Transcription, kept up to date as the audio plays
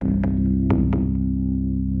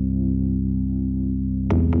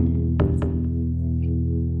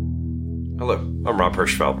Hello, I'm Rob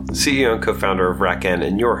Hirschfeld, CEO and co-founder of RackN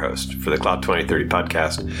and your host for the Cloud 2030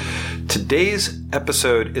 podcast. Today's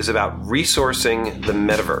episode is about resourcing the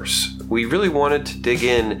metaverse. We really wanted to dig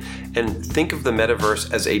in and think of the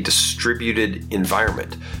metaverse as a distributed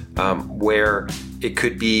environment where it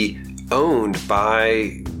could be owned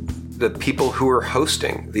by the people who are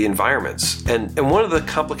hosting the environments. And one of the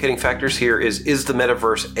complicating factors here is the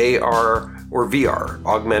metaverse AR or VR,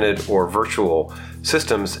 augmented or virtual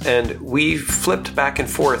systems? And we flipped back and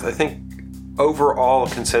forth. I think overall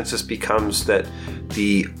consensus becomes that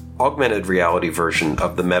the augmented reality version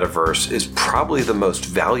of the metaverse is probably the most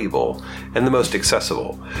valuable and the most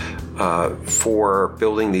accessible for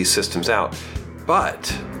building these systems out.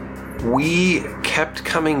 But we kept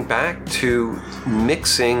coming back to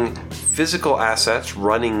mixing physical assets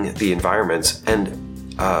running the environments and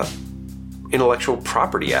intellectual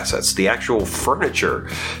property assets, the actual furniture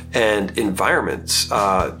and environments,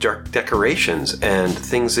 decorations, and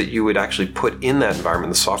things that you would actually put in that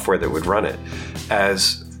environment, the software that would run it,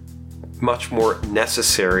 as much more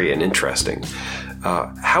necessary and interesting.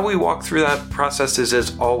 How we walk through that process is,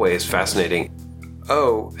 as always, fascinating.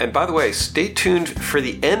 Oh, and by the way, stay tuned for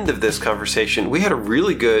the end of this conversation. We had a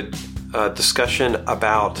really good discussion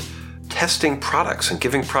about testing products and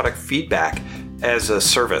giving product feedback as a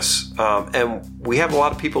service. And we have a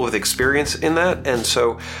lot of people with experience in that. And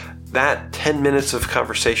so that 10 minutes of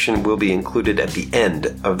conversation will be included at the end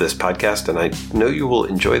of this podcast. And I know you will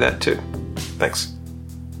enjoy that too. Thanks.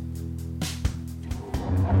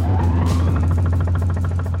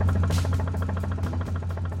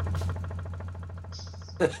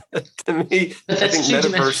 To me, I think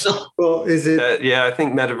metaverse. Well, is it? I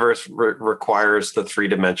think metaverse requires the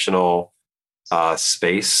three-dimensional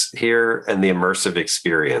space here and the immersive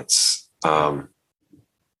experience, or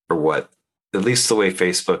what? At least the way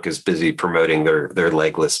Facebook is busy promoting their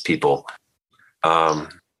legless people. Are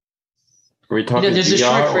we talking there's a VR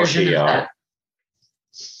short version or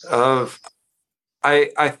of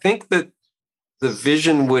VR? I think that the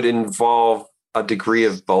vision would involve a degree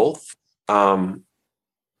of both.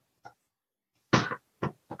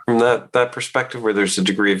 From that perspective, where there's a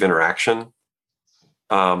degree of interaction,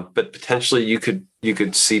 but potentially you could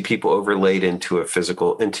see people overlaid into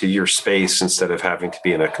your space instead of having to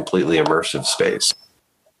be in a completely immersive space.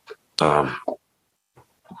 By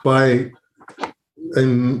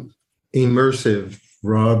immersive,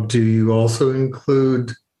 Rob, do you also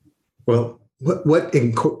include? Well, what do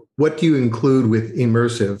you include with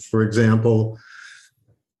immersive? For example,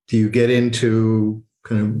 do you get into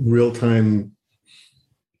kind of real-time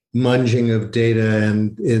munging of data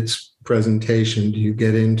and its presentation? Do you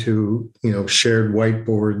get into shared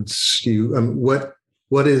whiteboards? Do you what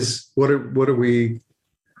are we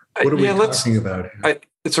talking about here?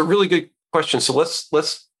 It's a really good question. So let's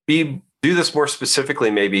do this more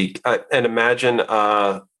specifically, maybe, and imagine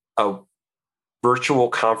a virtual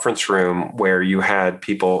conference room where you had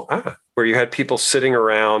people sitting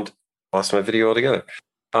around. Lost my video altogether.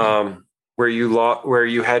 Where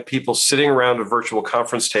you had people sitting around a virtual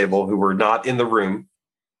conference table who were not in the room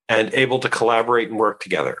and able to collaborate and work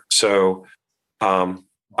together. So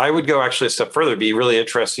I would go actually a step further. It'd be really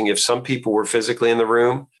interesting if some people were physically in the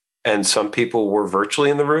room and some people were virtually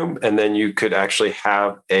in the room, and then you could actually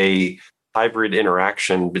have a hybrid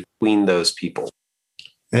interaction between those people.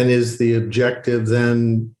 And is the objective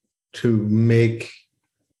then to make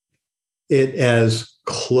it as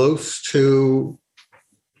close to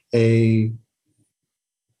a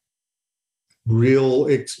real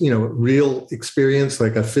experience,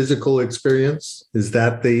 like a physical experience? Is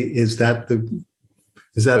that the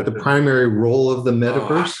primary role of the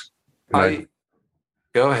metaverse?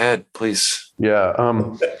 Go ahead, please. Yeah.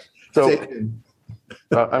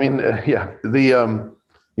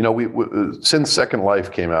 Since Second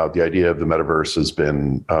Life came out, the idea of the metaverse has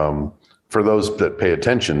been, for those that pay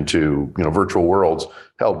attention to virtual worlds,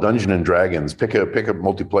 hell, Dungeons and Dragons, pick a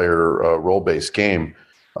multiplayer role-based game.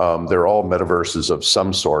 They're all metaverses of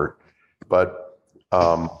some sort, but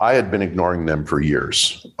I had been ignoring them for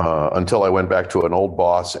years until I went back to an old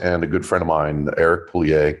boss and a good friend of mine, Eric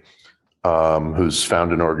Poulier, who's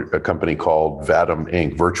founded a company called Vatum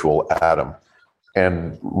Inc., Virtual Atom.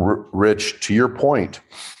 And Rich, to your point,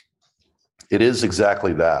 it is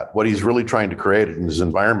exactly that. What he's really trying to create is an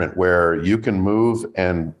environment where you can move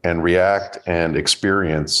and react and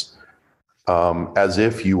experience as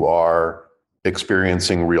if you are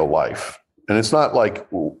experiencing real life. And it's not like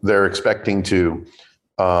they're expecting to,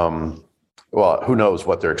 who knows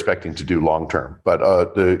what they're expecting to do long term.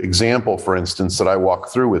 But the example, for instance, that I walked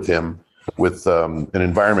through with him with an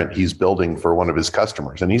environment he's building for one of his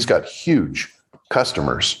customers, and he's got huge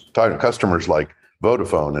customers, talking to customers like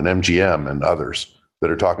Vodafone and MGM and others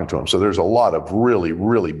that are talking to him. So there's a lot of really,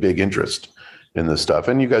 really big interest in this stuff.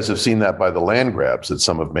 And you guys have seen that by the land grabs that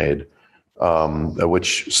some have made,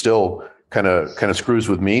 which still kind of screws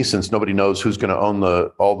with me, since nobody knows who's going to own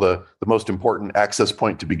all the most important access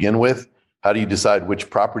point to begin with. How do you decide which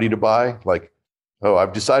property to buy? Like, oh,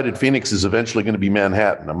 I've decided Phoenix is eventually going to be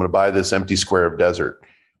Manhattan. I'm going to buy this empty square of desert.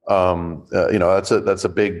 That's a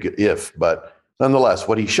big if, but nonetheless,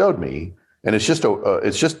 what he showed me, and it's just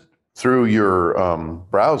through your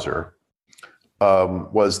browser,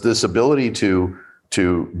 was this ability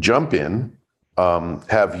to jump in,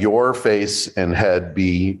 have your face and head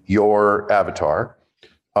be your avatar,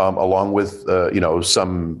 along with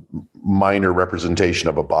some minor representation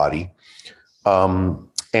of a body,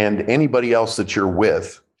 and anybody else that you're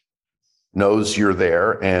with knows you're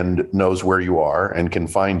there and knows where you are and can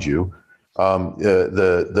find you.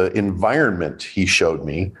 The environment he showed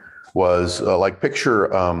me was like, picture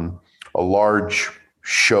a large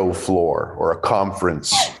show floor or a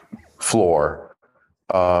conference floor.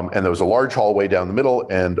 And there was a large hallway down the middle,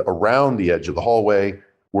 and around the edge of the hallway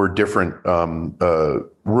were different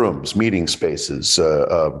rooms, meeting spaces,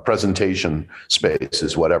 presentation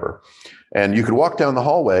spaces, whatever. And you could walk down the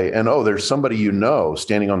hallway and, there's somebody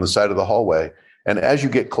standing on the side of the hallway. And as you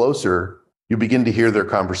get closer, you begin to hear their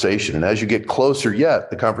conversation. And as you get closer yet,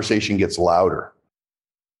 the conversation gets louder.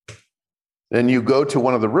 Then you go to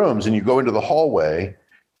one of the rooms and you go into the hallway.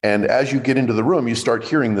 And as you get into the room, you start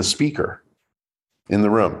hearing the speaker in the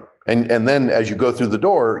room. And then as you go through the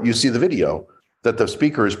door, you see the video that the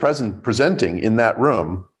speaker is presenting in that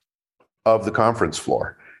room of the conference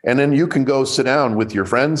floor. And then you can go sit down with your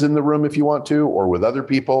friends in the room if you want to, or with other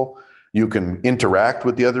people. You can interact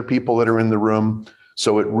with the other people that are in the room.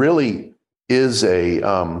 So it really is I think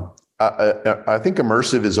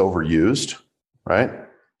immersive is overused, right?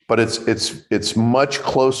 But it's much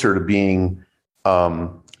closer to being,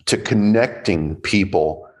 to connecting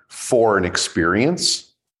people for an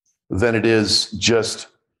experience than it is just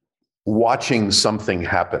watching something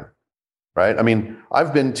happen, right? I mean,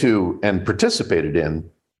 I've been to and participated in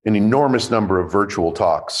an enormous number of virtual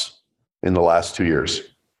talks in the last 2 years.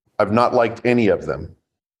 I've not liked any of them,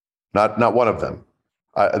 not one of them.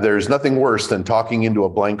 There's nothing worse than talking into a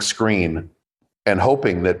blank screen and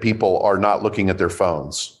hoping that people are not looking at their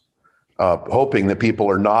phones, hoping that people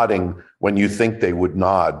are nodding when you think they would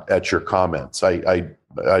nod at your comments. I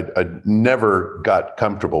never got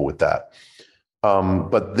comfortable with that.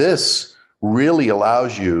 But this really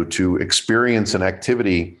allows you to experience an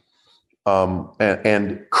activity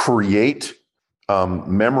and create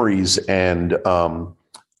memories and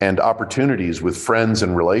opportunities with friends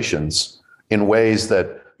and relations in ways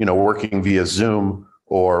that, working via Zoom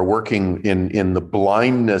or working in the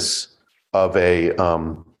blindness of a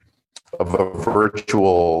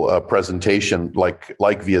virtual presentation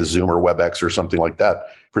like via Zoom or WebEx or something like that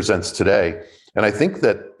presents today. And I think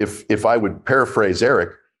that if I would paraphrase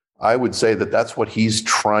Eric, I would say that that's what he's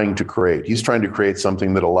trying to create. He's trying to create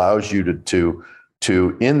something that allows you to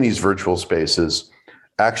in these virtual spaces,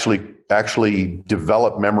 actually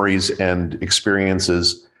develop memories and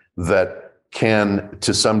experiences that can,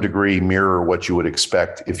 to some degree, mirror what you would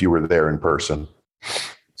expect if you were there in person.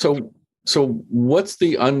 So what's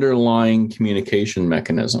the underlying communication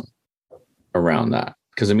mechanism around that?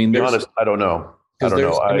 Because I mean, to be honest, I don't know. I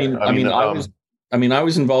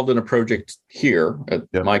was involved in a project here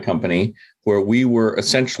at my company where we were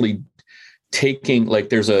essentially taking, like,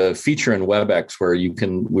 there's a feature in WebEx where you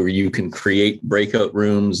can create breakout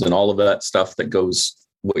rooms and all of that stuff that goes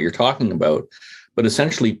what you're talking about, but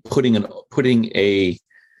essentially putting a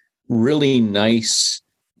really nice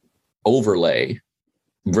overlay,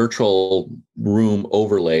 virtual room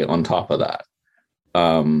overlay on top of that.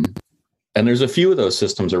 And there's a few of those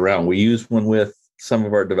systems around. We use one with some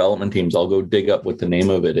of our development teams. I'll go dig up what the name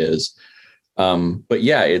of it is. But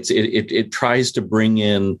yeah, it tries to bring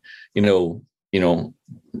in,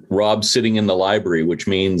 Rob sitting in the library, which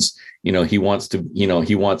means, he wants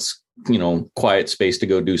quiet space to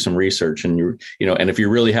go do some research, and and if you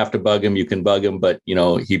really have to bug him, you can bug him, but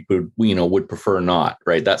he would prefer not,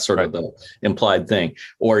 right? That's sort of the implied thing.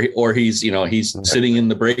 Or he's sitting in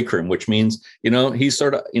the break room, which means, he's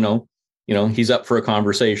sort of, he's up for a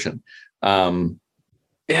conversation.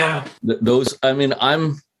 Those, I mean,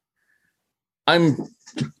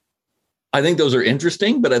 I think those are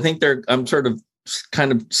interesting, but I think I'm sort of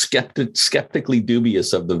kind of skeptically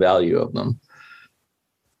dubious of the value of them.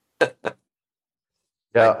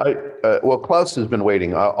 Yeah, well, Klaus has been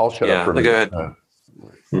waiting. I'll shut up for a minute. Go ahead.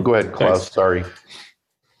 Go ahead, Klaus. Thanks. Sorry.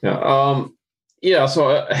 Yeah. Yeah,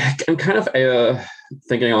 so I'm kind of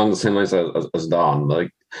thinking along the same lines as Don,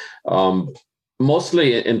 like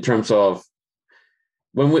mostly in terms of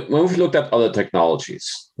when we've looked at other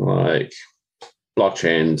technologies like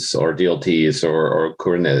blockchains or DLTs or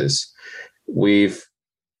Kubernetes, we've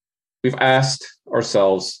asked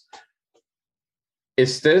ourselves,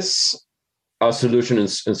 is this a solution in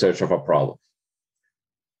search of a problem?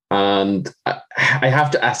 And I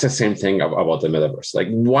have to ask the same thing about the metaverse. Like,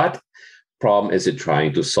 what problem is it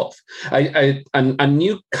trying to solve? And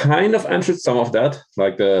you kind of answered some of that,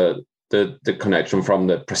 like the connection from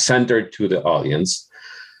the presenter to the audience.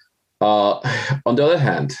 On the other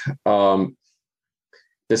hand,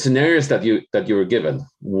 the scenarios that you were given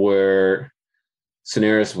were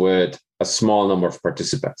scenarios with a small number of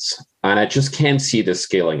participants, and I just can't see this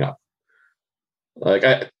scaling up.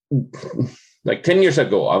 Like 10 years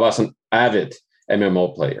ago, I was an avid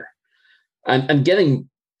MMO player, and getting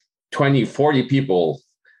 20, 40 people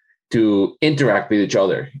to interact with each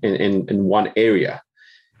other in one area,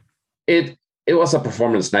 it was a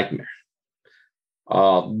performance nightmare.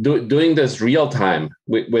 Doing this real time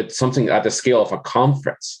with something at the scale of a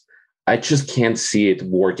conference, I just can't see it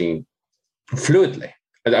working fluidly.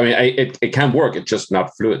 I mean, it can work, it's just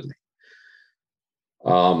not fluidly.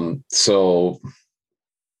 So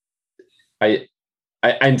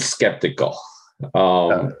I'm skeptical.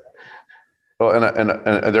 Well, and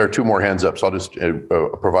there are two more hands up, so I'll just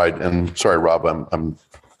provide. And sorry, Rob, I'm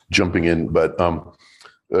jumping in, but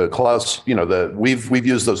Klaus, we've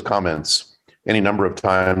used those comments any number of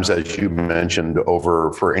times, as you mentioned,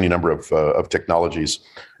 for any number of technologies,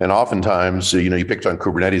 and oftentimes, you picked on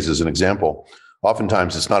Kubernetes as an example.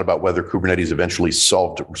 Oftentimes, it's not about whether Kubernetes eventually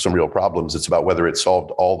solved some real problems; it's about whether it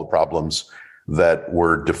solved all the problems that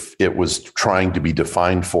it was trying to be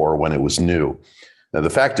defined for when it was new. Now, the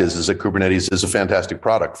fact is that Kubernetes is a fantastic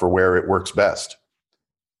product for where it works best.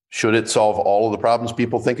 Should it solve all of the problems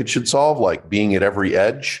people think it should solve, like being at every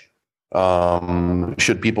edge?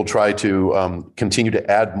 Should people try to continue to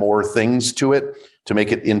add more things to it to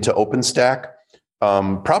make it into OpenStack?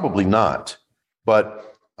 Probably not.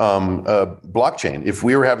 But blockchain, if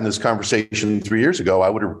we were having this conversation 3 years ago, I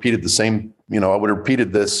would have repeated the same, I would have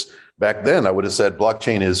repeated this back then. I would have said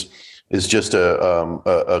blockchain is just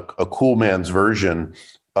a cool man's version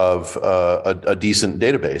of a decent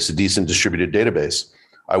database, a decent distributed database.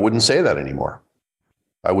 I wouldn't say that anymore.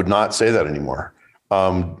 I would not say that anymore.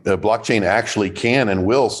 Blockchain actually can and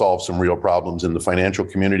will solve some real problems in the financial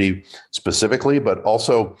community specifically, but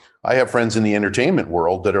also I have friends in the entertainment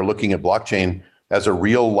world that are looking at blockchain as a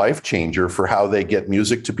real life changer for how they get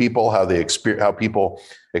music to people, how people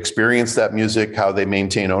experience that music, how they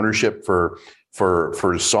maintain ownership for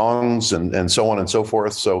songs and so on and so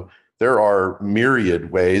forth. So there are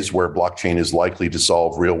myriad ways where blockchain is likely to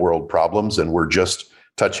solve real world problems, and we're just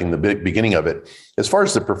touching the beginning of it. As far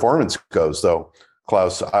as the performance goes, though,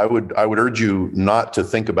 Klaus, I would urge you not to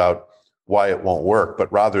think about why it won't work,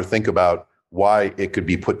 but rather think about why it could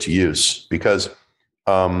be put to use. Because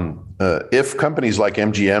if companies like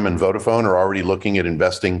MGM and Vodafone are already looking at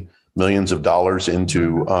investing millions of dollars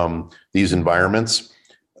into these environments,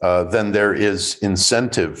 then there is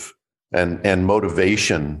incentive and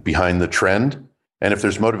motivation behind the trend. And if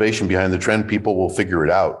there's motivation behind the trend, people will figure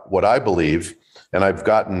it out. What I believe, and I've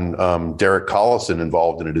gotten Derek Collison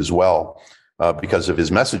involved in it as well because of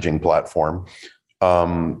his messaging platform.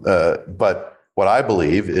 But what I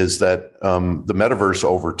believe is that the metaverse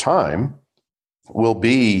over time will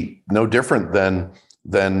be no different than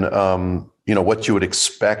what you would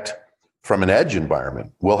expect from an edge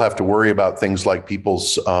environment. We'll have to worry about things like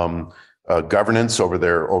people's governance over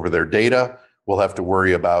their data. We'll have to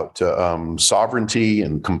worry about sovereignty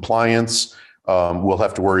and compliance. We'll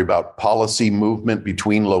have to worry about policy movement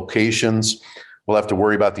between locations. We'll have to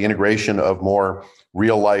worry about the integration of more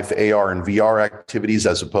real life AR and VR activities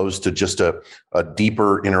as opposed to just a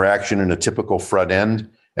deeper interaction in a typical front end.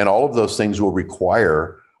 And all of those things will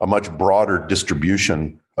require a much broader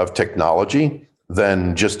distribution of technology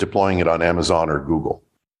than just deploying it on Amazon or Google.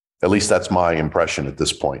 At least that's my impression at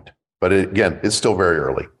this point. But again, it's still very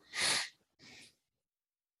early.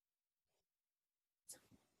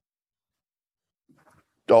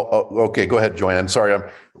 Oh, okay. Go ahead, Joanne. Sorry,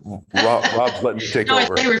 Rob's letting me take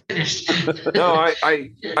over. I think we're finished. No,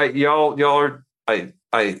 y'all are.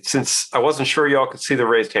 Since I wasn't sure y'all could see the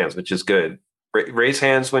raised hands, which is good. Raise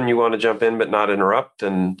hands when you want to jump in, but not interrupt.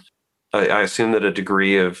 And I assume that a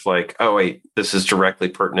degree of like, oh wait, this is directly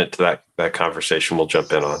pertinent to that conversation. We'll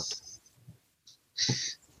jump in on.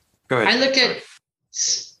 Go ahead. I look at.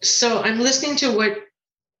 So I'm listening to what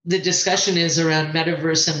the discussion is around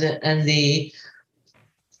metaverse and the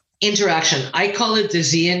interaction. I call it the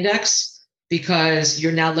Z index because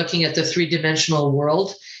you're now looking at the three-dimensional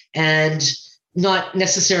world and not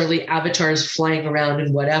necessarily avatars flying around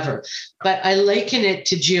and whatever. But I liken it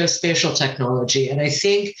to geospatial technology. And I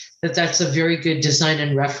think that that's a very good design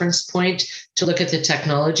and reference point to look at the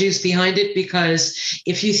technologies behind it. Because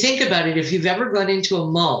if you think about it, if you've ever gone into a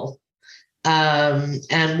mall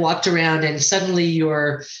and walked around and suddenly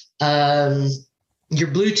your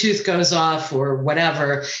Bluetooth goes off or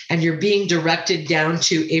whatever, and you're being directed down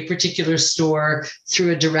to a particular store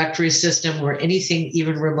through a directory system or anything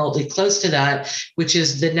even remotely close to that, which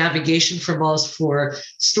is the navigation for malls for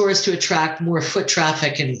stores to attract more foot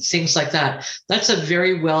traffic and things like that. That's a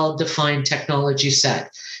very well-defined technology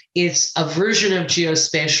set. It's a version of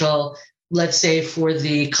geospatial, let's say, for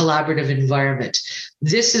the collaborative environment.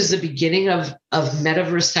 This is the beginning of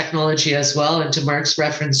metaverse technology as well. And to Mark's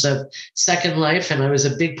reference of Second Life, and I was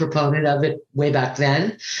a big proponent of it way back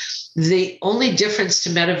then. The only difference to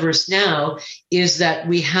metaverse now is that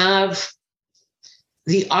we have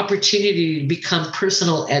the opportunity to become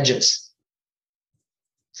personal edges.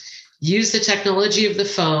 Use the technology of the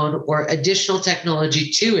phone or additional technology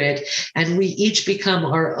to it, and we each become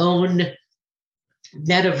our own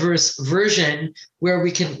metaverse version where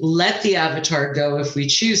we can let the avatar go if we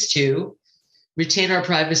choose to, retain our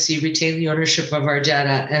privacy, retain the ownership of our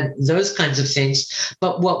data, and those kinds of things.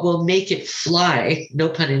 But what will make it fly, no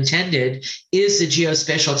pun intended, is the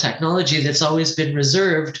geospatial technology that's always been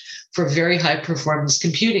reserved for very high performance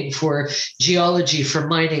computing, for geology, for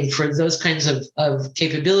mining, for those kinds of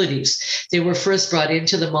capabilities. They were first brought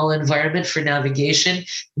into the mall environment for navigation.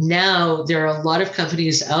 Now there are a lot of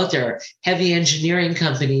companies out there, heavy engineering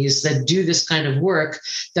companies that do this kind of work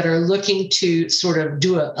that are looking to sort of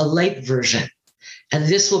do a light version. And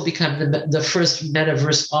this will become the first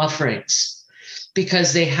metaverse offerings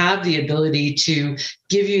because they have the ability to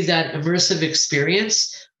give you that immersive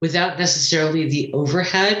experience without necessarily the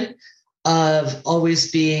overhead of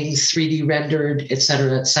always being 3D rendered, et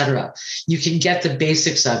cetera, et cetera. You can get the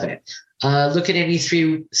basics of it. Look at any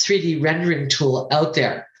 3D rendering tool out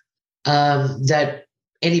there that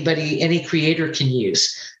any creator can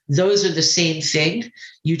use. Those are the same thing.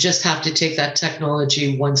 You just have to take that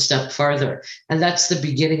technology one step farther. And that's the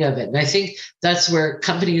beginning of it. And I think that's where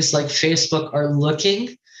companies like Facebook are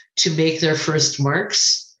looking to make their first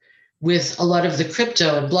marks, with a lot of the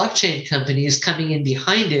crypto and blockchain companies coming in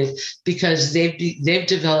behind it because they've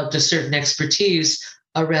developed a certain expertise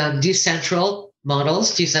around decentralized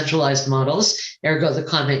models, ergo the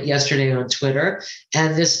comment yesterday on Twitter,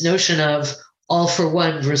 and this notion of all for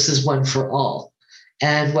one versus one for all.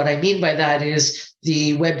 And what I mean by that is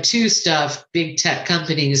the Web 2 stuff, big tech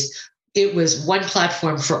companies, it was one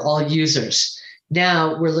platform for all users.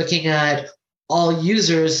 Now we're looking at all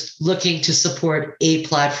users looking to support a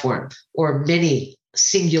platform or many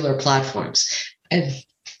singular platforms. And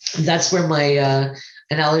that's where my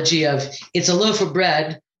analogy of it's a loaf of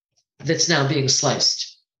bread that's now being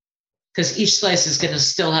sliced, because each slice is going to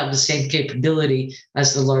still have the same capability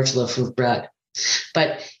as the large loaf of bread.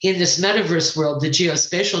 But in this metaverse world, the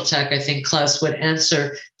geospatial tech, I think Klaus would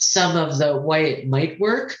answer some of the why it might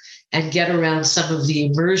work and get around some of the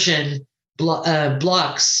immersion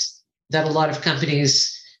blocks that a lot of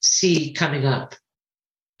companies see coming up.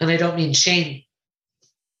 And I don't mean chain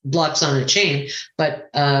blocks on a chain, but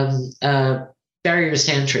barriers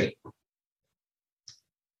to entry.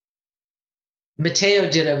 Mateo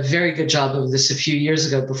did a very good job of this a few years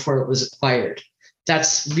ago before it was acquired.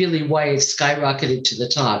 That's really why it skyrocketed to the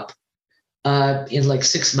top in like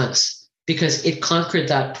 6 months, because it conquered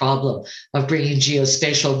that problem of bringing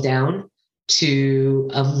geospatial down to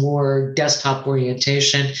a more desktop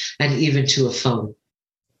orientation and even to a phone.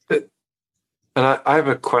 And I have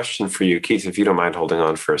a question for you, Keith, if you don't mind holding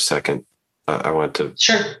on for a second. I want to...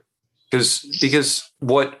 Sure. Because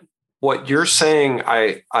what you're saying,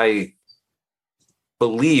 I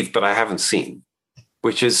believe, but I haven't seen,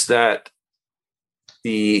 which is that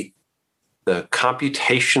the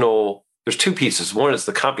computational, there's two pieces. One is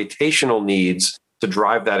the computational needs to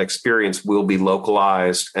drive that experience will be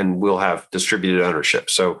localized and will have distributed ownership.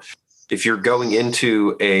 So if you're going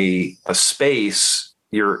into a space,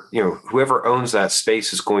 whoever owns that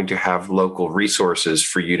space is going to have local resources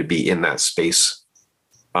for you to be in that space.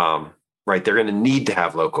 Right. They're going to need to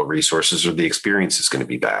have local resources or the experience is going to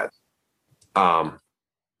be bad.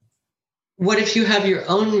 What if you have your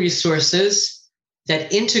own resources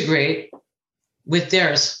that integrate with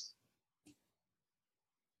theirs?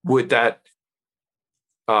 Would that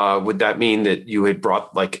would that mean that you had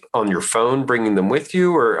brought like on your phone, bringing them with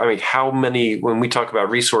you? Or, I mean, how many, when we talk about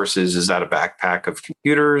resources, is that a backpack of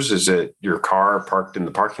computers? Is it your car parked in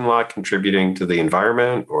the parking lot contributing to the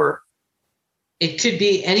environment? Or it could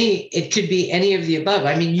be any of the above.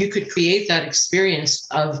 I mean, you could create that experience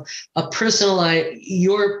of a personalized,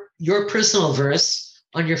 your personal verse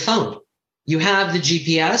on your phone. You have the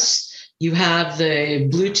GPS, you have the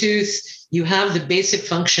Bluetooth, you have the basic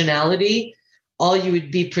functionality. All you would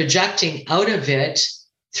be projecting out of it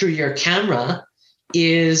through your camera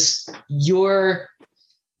is your,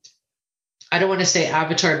 I don't want to say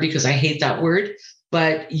avatar because I hate that word,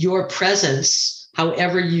 but your presence,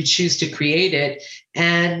 however you choose to create it,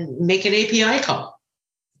 and make an API call.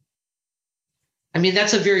 I mean,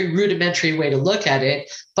 that's a very rudimentary way to look at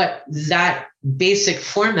it, but that basic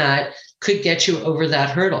format could get you over that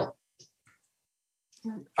hurdle.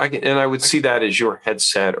 I would see that as your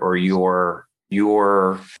headset or you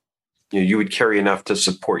would carry enough to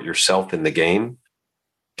support yourself in the game.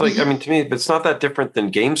 Like, I mean, to me, it's not that different than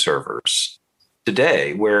game servers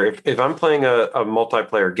today, where if I'm playing a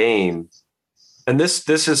multiplayer game, and this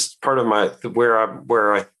is part of my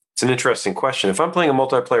it's an interesting question. If I'm playing a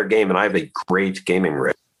multiplayer game and I have a great gaming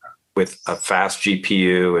rig with a fast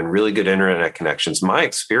GPU and really good internet connections, my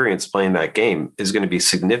experience playing that game is going to be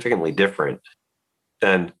significantly different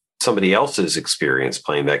than somebody else's experience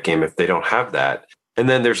playing that game if they don't have that. And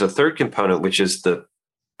then there's a third component, which is the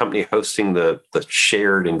company hosting the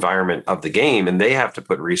shared environment of the game, and they have to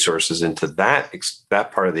put resources into that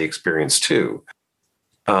part of the experience too.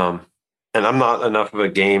 And I'm not enough of a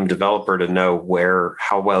game developer to know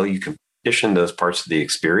how well you can partition those parts of the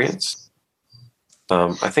experience.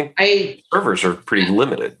 I think servers are pretty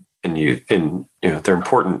limited, and they're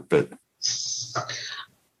important, but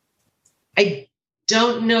I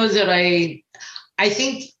don't know that I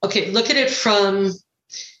think, okay, look at it from,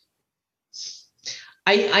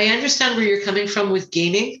 I understand where you're coming from with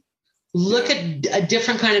gaming. Look at a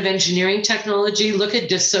different kind of engineering technology. Look at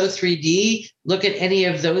Dassault 3D. Look at any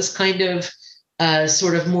of those kind of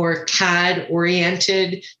sort of more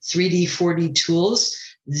CAD-oriented 3D, 4D tools.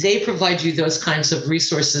 They provide you those kinds of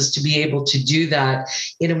resources to be able to do that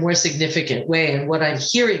in a more significant way. And what I'm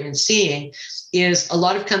hearing and seeing is a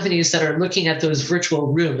lot of companies that are looking at those virtual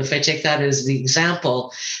rooms, if I take that as the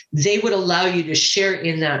example, they would allow you to share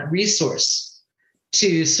in that resource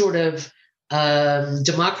to sort of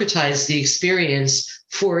democratize the experience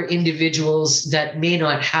for individuals that may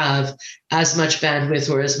not have as much bandwidth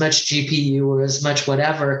or as much GPU or as much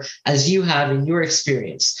whatever as you have in your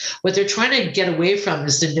experience. What they're trying to get away from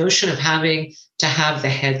is the notion of having to have the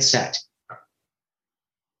headset.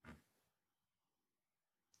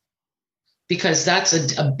 Because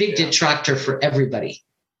that's a big detractor for everybody.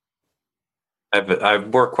 I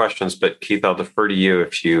have more questions, but Keith, I'll defer to you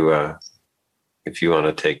if you want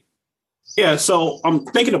to take. Yeah, so I'm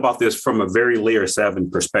thinking about this from a very layer 7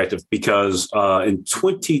 perspective because in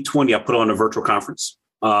 2020, I put on a virtual conference,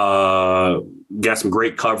 got some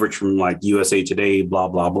great coverage from like USA Today, blah,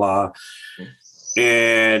 blah, blah.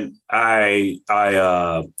 And I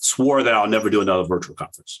swore that I'll never do another virtual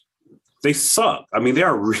conference. They suck. I mean,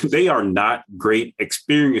 they are not great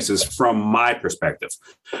experiences from my perspective.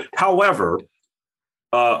 However,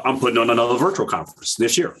 I'm putting on another virtual conference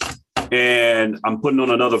this year. And I'm putting on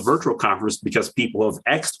another virtual conference because people have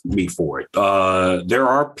asked me for it. There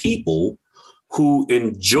are people who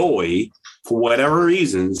enjoy, for whatever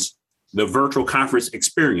reasons, the virtual conference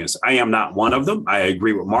experience. I am not one of them. I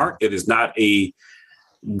agree with Mark. It is not a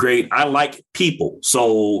great, I like people.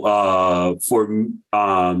 So for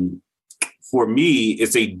me,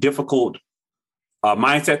 it's a difficult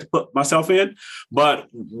mindset to put myself in. But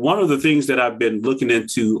one of the things that I've been looking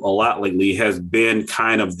into a lot lately has been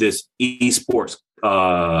kind of this esports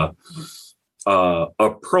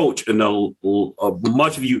approach. And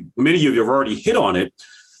many of you have already hit on it.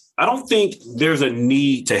 I don't think there's a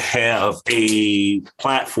need to have a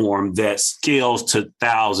platform that scales to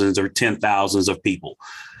thousands or 10,000s of people.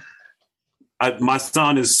 My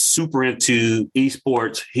son is super into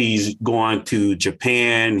esports. He's going to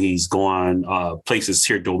Japan. He's going places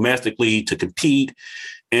here domestically to compete.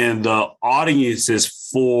 And the audiences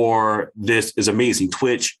for this is amazing.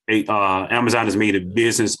 Twitch, Amazon has made a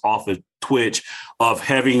business off of Twitch of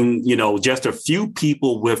having, just a few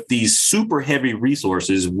people with these super heavy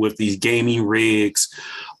resources, with these gaming rigs,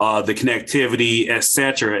 the connectivity, et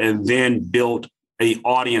cetera, and then built an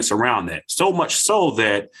audience around that. So much so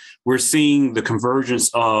that we're seeing the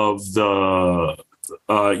convergence of the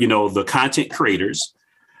content creators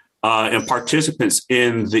and participants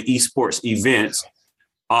in the esports events,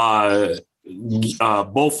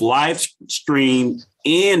 both live stream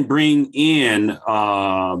and bring in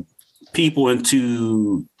people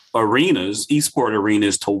into arenas, esport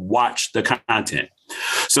arenas, to watch the content.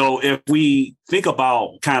 So if we think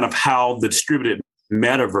about kind of how the distributed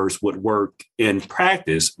metaverse would work in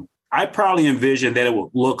practice, I probably envision that it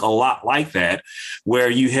would look a lot like that, where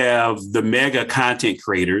you have the mega content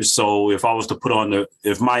creators. So if I was to put on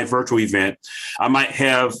if my virtual event, I might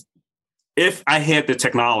have, if I had the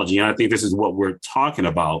technology, and I think this is what we're talking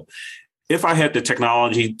about, if I had the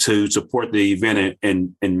technology to support the event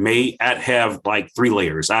in May, I'd have like 3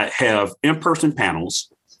 layers. I'd have in-person panels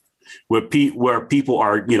where people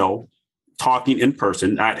are, talking in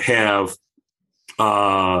person. I'd have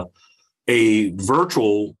a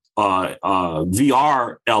virtual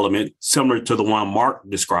VR element similar to the one Mark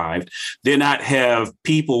described. Then I'd have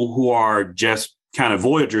people who are just kind of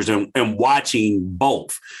voyagers and watching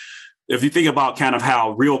both. If you think about kind of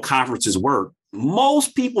how real conferences work,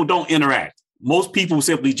 most people don't interact. Most people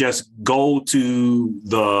simply just go to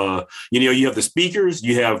you have the speakers,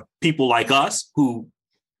 you have people like us who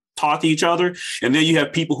talk to each other, and then you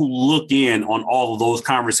have people who look in on all of those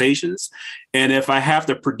conversations. And if I have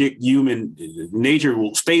to predict, human nature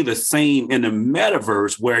will stay the same in the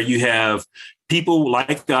metaverse, where you have people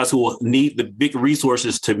like us who will need the big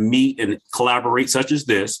resources to meet and collaborate, such as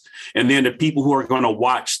this. And then the people who are going to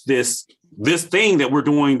watch this thing that we're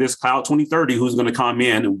doing, this Cloud 2030, who's going to come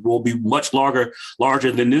in and will be much larger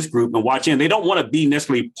than this group and watch in. They don't want to be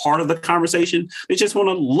necessarily part of the conversation. They just want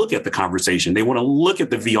to look at the conversation. They want to look at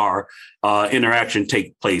the VR interaction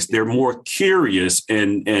take place. They're more curious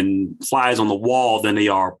and flies on the wall than they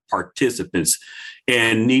are participants,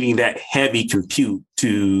 and needing that heavy compute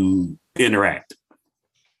to interact.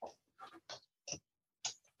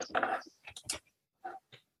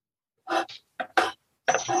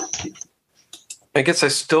 I guess I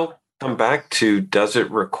still come back to, does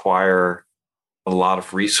it require a lot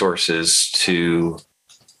of resources to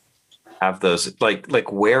have those?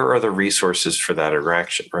 Like where are the resources for that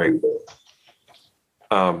interaction, right?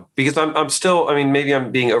 Because I'm still, maybe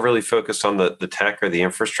I'm being overly focused on the tech or the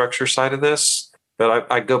infrastructure side of this,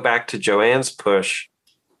 but I go back to Joanne's push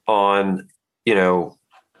on, and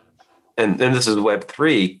this is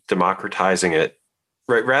Web3, democratizing it,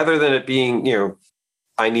 right? Rather than it being,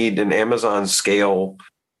 I need an Amazon scale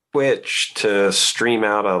Twitch to stream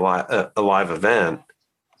out a live event.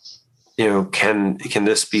 Can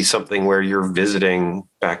this be something where you're visiting,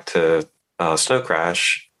 back to Snow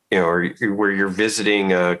Crash, or where you're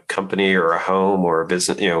visiting a company or a home or a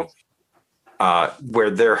business, where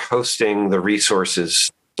they're hosting the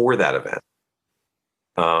resources for that event.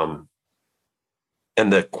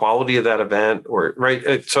 And the quality of that event,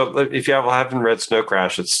 right? So if you haven't read Snow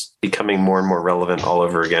Crash, it's becoming more and more relevant all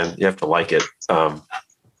over again. You have to like it.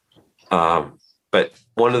 But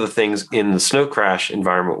one of the things in the Snow Crash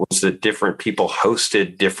environment was that different people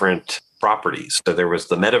hosted different properties. So there was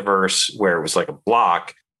the metaverse, where it was like a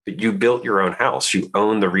block, but you built your own house. You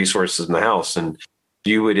own the resources in the house, and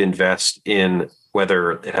you would invest in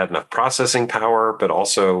whether it had enough processing power, but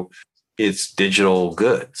also its digital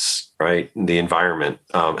goods, right? The environment.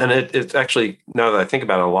 And it's actually, now that I think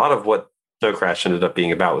about it, a lot of what Snow Crash ended up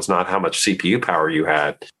being about was not how much CPU power you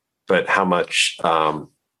had, but how much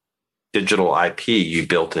digital IP you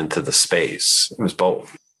built into the space. It was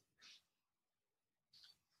both.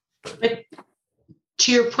 But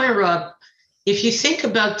to your point, Rob, if you think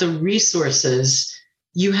about the resources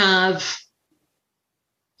you have,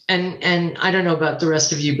 and I don't know about the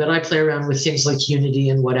rest of you, but I play around with things like Unity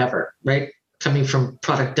and whatever, right? Coming from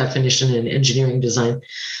product definition and engineering design.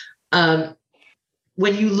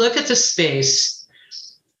 When you look at the space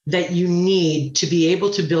that you need to be able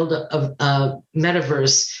to build a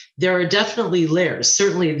metaverse, there are definitely layers.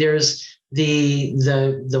 Certainly there's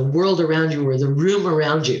the world around you, or the room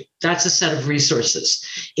around you. That's a set of resources.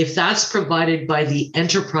 If that's provided by the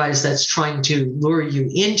enterprise that's trying to lure you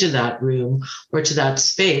into that room or to that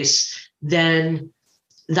space, then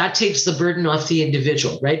that takes the burden off the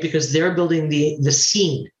individual, right? Because they're building the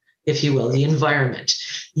scene, if you will, the environment.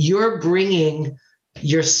 You're bringing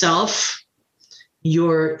yourself,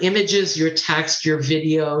 your images, your text, your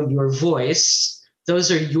video, your voice.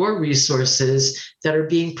 Those are your resources that are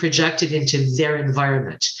being projected into their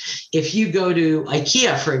environment. If you go to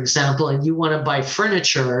IKEA, for example, and you want to buy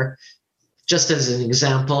furniture, just as an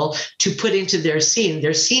example, to put into their scene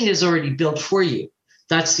is already built for you.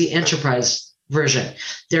 That's the enterprise version.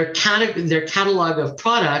 Their catalog of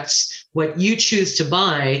products, what you choose to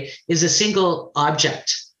buy, is a single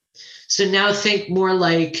object. So now think more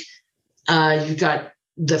like you've got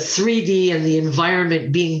the 3D and the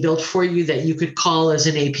environment being built for you that you could call as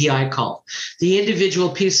an API call. The individual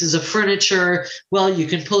pieces of furniture, well, you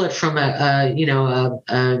can pull it from a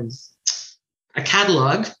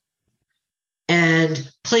catalog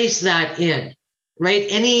and place that in,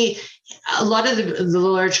 right? A lot of the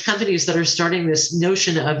large companies that are starting this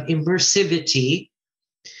notion of immersivity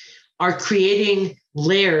are creating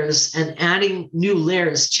layers and adding new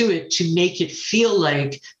layers to it to make it feel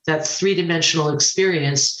like that three-dimensional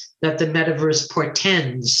experience that the metaverse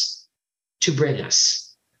portends to bring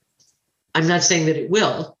us. I'm not saying that it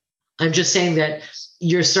will. I'm just saying that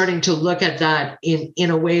you're starting to look at that in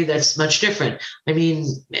a way that's much different. I mean,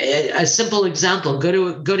 a simple example, go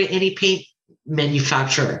to any paint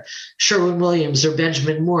manufacturer, Sherwin-Williams or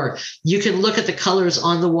Benjamin Moore. You can look at the colors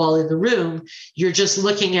on the wall in the room. You're just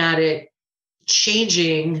looking at it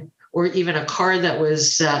changing, or even a car that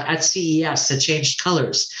was at CES that changed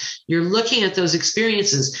colors. You're looking at those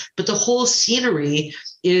experiences, but the whole scenery,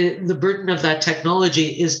 the burden of that technology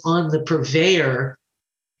is on the purveyor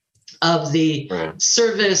of the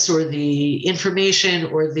service or the information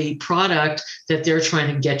or the product that they're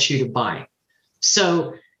trying to get you to buy.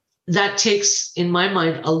 So that takes, in my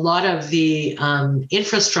mind, a lot of the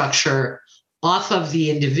infrastructure off of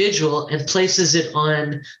the individual and places it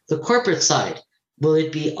on the corporate side. Will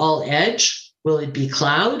it be all edge? Will it be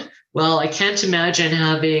cloud? Well, I can't imagine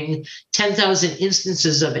having 10,000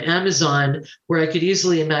 instances of Amazon where I could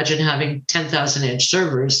easily imagine having 10,000 edge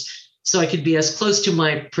servers. So I could be as close to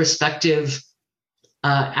my prospective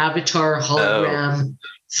avatar, hologram,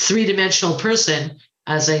 three-dimensional person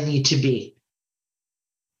as I need to be.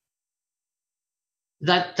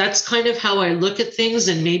 That's kind of how I look at things,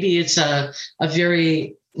 and maybe it's a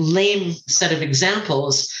very lame set of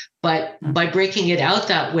examples, but by breaking it out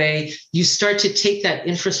that way, you start to take that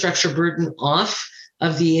infrastructure burden off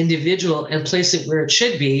of the individual and place it where it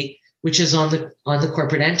should be, which is on the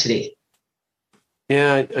corporate entity.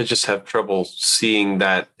 Yeah, I just have trouble seeing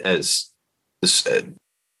that as this.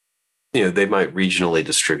 They might regionally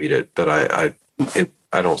distribute it, but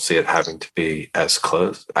I don't see it having to be as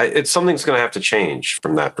close. Something's going to have to change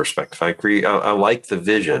from that perspective. I agree. I like the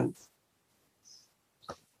vision.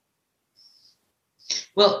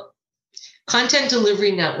 Well, content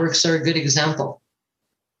delivery networks are a good example.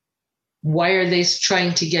 Why are they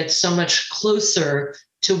trying to get so much closer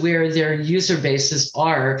to where their user bases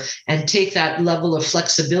are and take that level of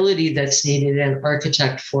flexibility that's needed and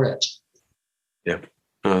architect for it? Yeah,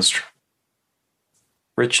 that's true.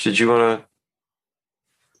 Rich, did you want to?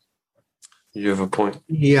 You have a point?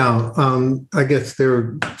 Yeah, I guess there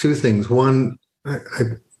are two things. One, I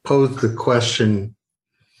posed the question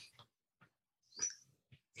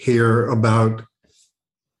here about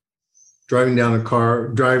driving down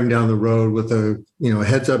the road with a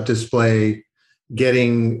heads-up display,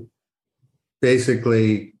 getting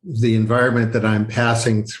basically the environment that I'm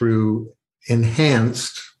passing through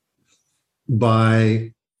enhanced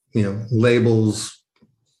by labels,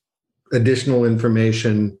 additional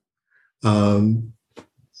information,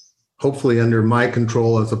 hopefully under my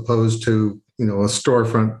control, as opposed to a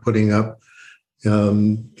storefront putting up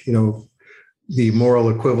the moral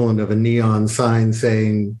equivalent of a neon sign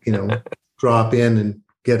saying drop in and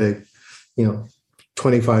get a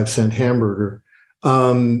 25-cent hamburger.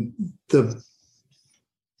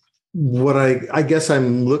 What I guess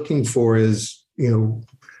I'm looking for is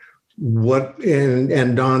what,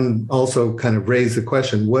 and Don also kind of raised the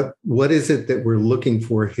question, what is it that we're looking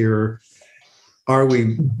for here? Are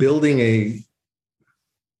we building a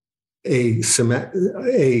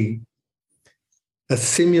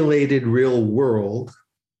simulated real world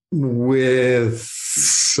with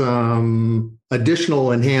some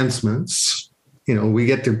additional enhancements? We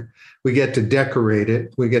get to decorate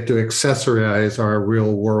it, we get to accessorize our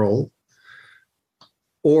real world,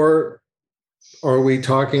 or are we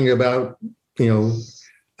talking about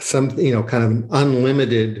some kind of an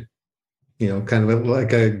unlimited kind of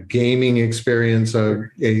like a gaming experience, a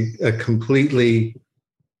completely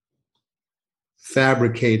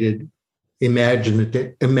fabricated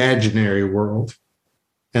imaginary world?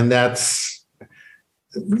 And that's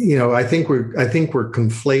I think we're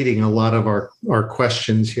conflating a lot of our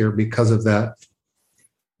questions here because of that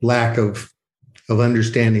lack of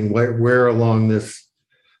understanding where along this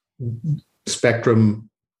spectrum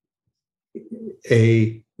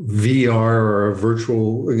a VR or a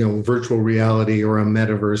virtual reality or a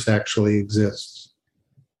metaverse actually exists.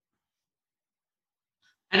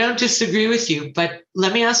 I don't disagree with you, but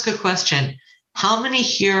let me ask a question. How many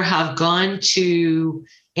here have gone to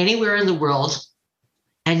anywhere in the world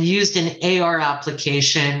and used an AR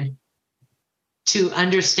application to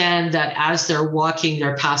understand that as they're walking,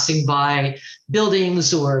 they're passing by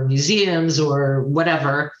buildings or museums or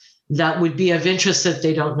whatever that would be of interest that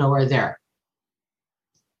they don't know are there.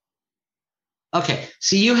 Okay,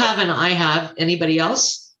 so you have and I have. Anybody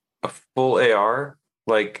else? A full AR?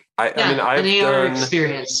 Like, I mean, I've an AR done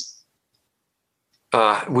experience.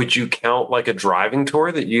 Would you count like a driving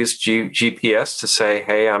tour that used GPS to say,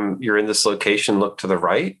 "Hey, you're in this location. Look to the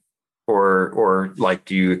right," or like,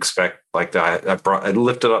 do you expect like that? I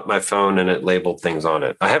lifted up my phone and it labeled things on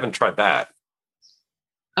it. I haven't tried that.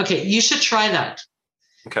 Okay, you should try that.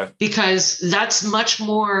 Okay, because that's much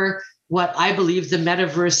more what I believe the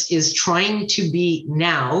metaverse is trying to be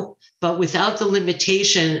now, but without the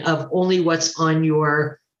limitation of only what's on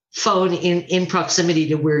your phone in proximity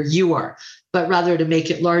to where you are, but rather to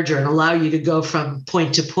make it larger and allow you to go from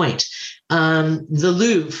point to point. The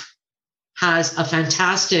Louvre has a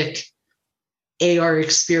fantastic AR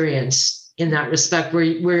experience in that respect,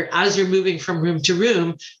 where as you're moving from room to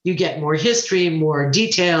room, you get more history, more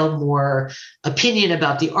detail, more opinion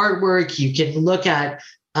about the artwork. You can look at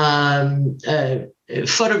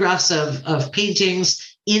photographs of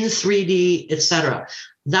paintings in 3D, etc.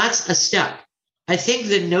 That's a step. I think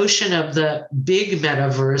the notion of the big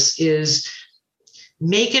metaverse is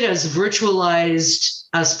make it as virtualized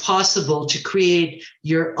as possible to create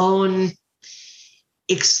your own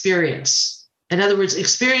experience. In other words,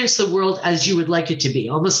 experience the world as you would like it to be,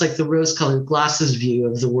 almost like the rose-colored glasses view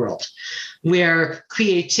of the world, where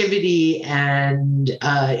creativity and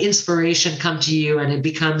inspiration come to you, and it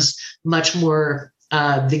becomes much more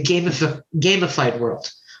the gamified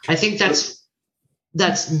world. I think that's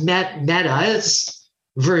Meta's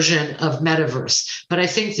version of metaverse. But I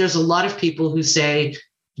think there's a lot of people who say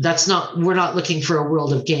we're not looking for a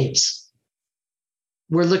world of games.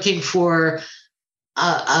 We're looking for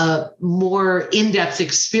a more in-depth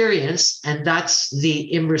experience, and that's the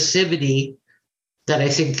immersivity that I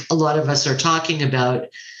think a lot of us are talking about.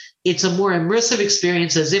 It's a more immersive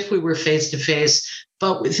experience as if we were face-to-face,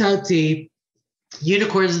 but without the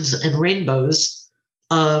unicorns and rainbows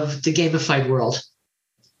of the gamified world.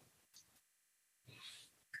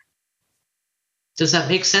 Does that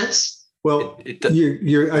make sense? Well,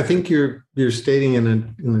 I think you're stating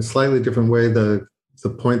in a slightly different way the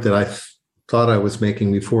point that I thought I was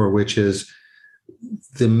making before, which is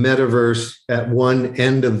the metaverse at one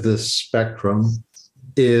end of the spectrum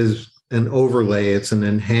is an overlay. It's an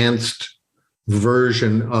enhanced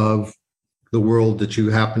version of the world that you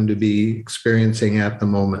happen to be experiencing at the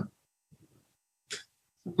moment.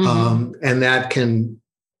 Mm-hmm. And that can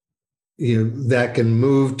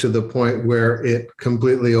move to the point where it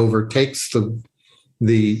completely overtakes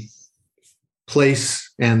the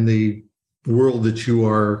place and the world that you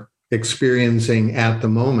are experiencing at the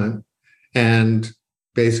moment, and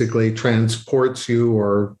basically transports you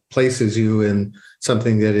or places you in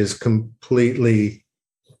something that is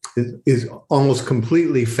almost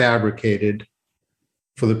completely fabricated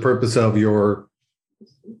for the purpose of your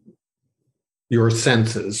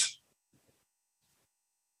senses.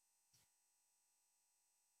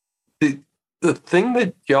 The thing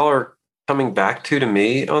that y'all are coming back to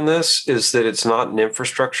me on this is that it's not an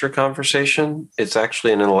infrastructure conversation. It's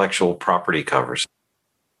actually an intellectual property conversation.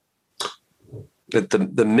 That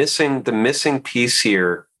the missing piece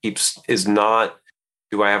here is not,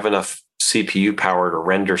 do I have enough CPU power to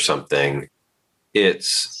render something? Do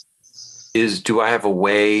I have a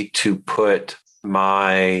way to put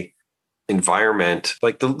my environment,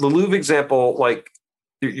 like the Louvre example, like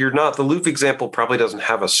the Louvre example probably doesn't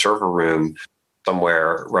have a server room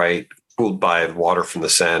somewhere, right? Cooled by water from the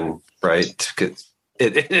Seine, right?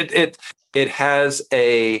 It has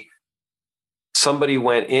somebody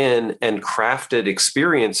went in and crafted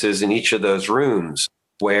experiences in each of those rooms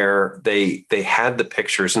where they had the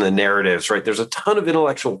pictures and the narratives, right? There's a ton of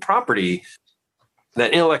intellectual property.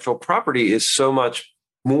 That intellectual property is so much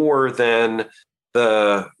more than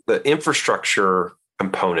the infrastructure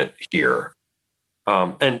component here.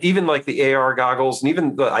 And even like the AR goggles and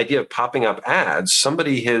even the idea of popping up ads,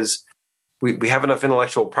 we have enough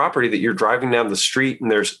intellectual property that you're driving down the street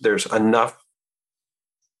and there's enough.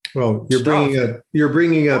 Well, you're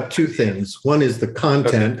bringing up two things. One is the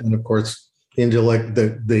content, okay, and of course, intellect,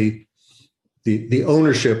 the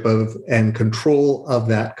ownership of and control of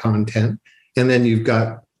that content, and then you've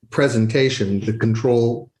got presentation, the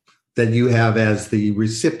control that you have as the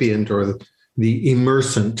recipient or the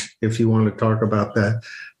immersant, if you want to talk about that.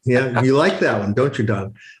 Yeah, you like that one, don't you,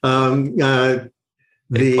 Don?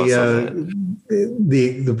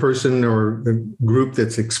 The person or the group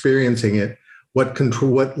that's experiencing it,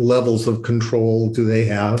 what levels of control do they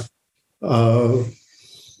have?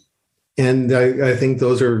 And I think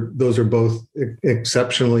those are both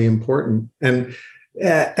exceptionally important. And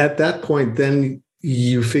at that point, then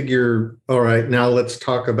you figure, all right, now let's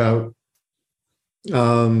talk about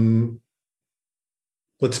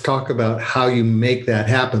how you make that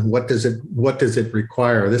happen. What does it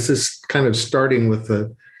require? This is kind of starting with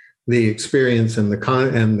the experience and the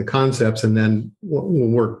concepts, and then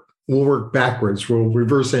we'll work backwards. We'll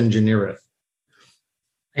reverse engineer it.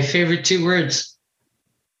 My favorite two words.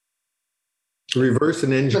 Reverse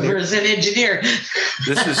and engineer. Reverse and engineer.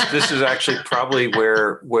 This is actually probably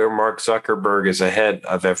where Mark Zuckerberg is ahead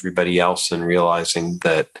of everybody else in realizing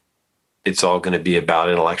that it's all going to be about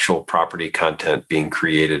intellectual property content being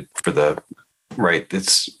created for the right.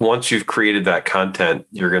 It's once you've created that content,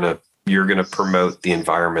 you're gonna promote the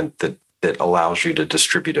environment that allows you to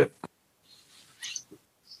distribute it.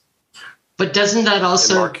 But doesn't that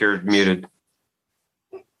also, and Mark, you're muted.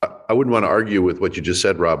 I wouldn't want to argue with what you just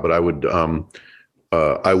said, Rob, but I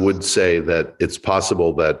would say that it's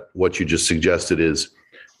possible that what you just suggested is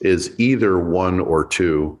either one or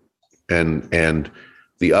two, and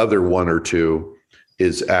the other one or two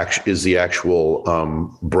is the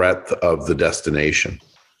actual breadth of the destination,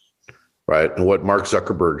 right? And what Mark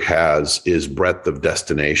Zuckerberg has is breadth of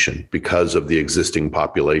destination because of the existing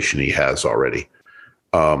population he has already,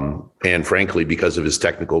 and frankly, because of his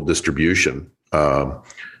technical distribution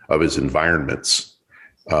of his environments,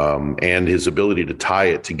 and his ability to tie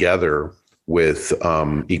it together with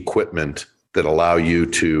equipment that allow you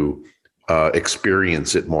to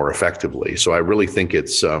experience it more effectively. So I really think I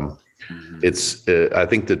think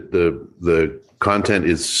that the content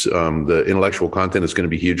is the intellectual content is going to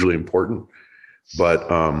be hugely important,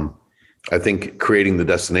 but I think creating the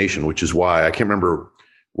destination, which is why I can't remember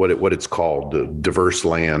what it's called, diverse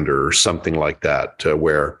land or something like that,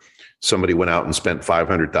 where somebody went out and spent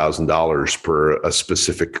 $500,000 per a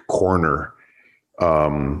specific corner,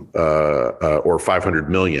 or 500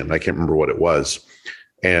 million. I can't remember what it was.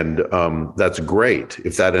 And that's great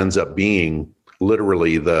if that ends up being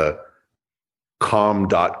literally the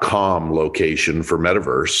com.com location for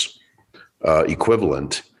Metaverse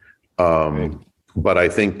equivalent. But I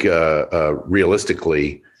think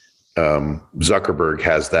realistically, Zuckerberg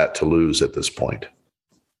has that to lose at this point.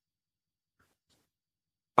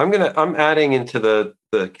 I'm adding into the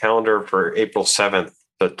calendar for April 7th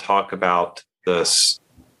to talk about this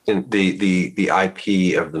in the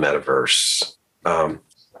IP of the Metaverse.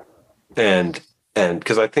 And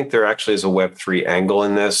because I think there actually is a Web3 angle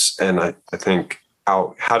in this, and I think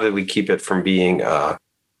how do we keep it from being a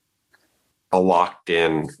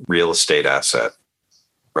locked-in real estate asset,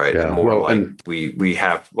 right? Yeah. And more we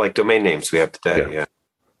have like domain names we have today. Yeah.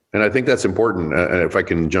 And I think that's important. If I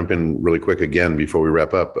can jump in really quick again before we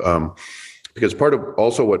wrap up, because part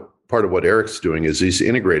of what Eric's doing is he's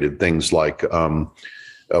integrated things like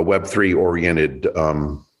Web3 oriented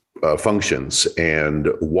functions and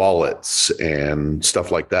wallets and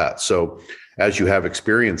stuff like that. So as you have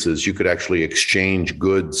experiences, you could actually exchange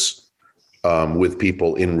goods with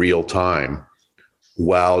people in real time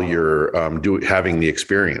while you're having the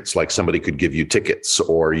experience. Like somebody could give you tickets,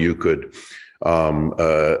 or you could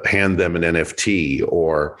hand them an NFT,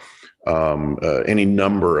 or any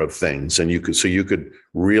number of things, and you could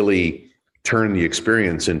really turn the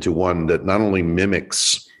experience into one that not only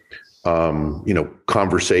mimics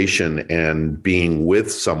conversation and being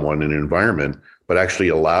with someone in an environment, but actually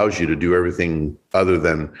allows you to do everything other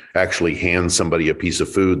than actually hand somebody a piece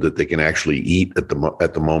of food that they can actually eat at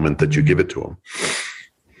the moment that you give it to them.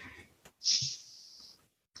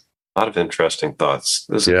 A lot of interesting thoughts.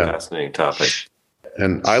 This is a fascinating topic.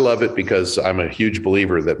 And I love it because I'm a huge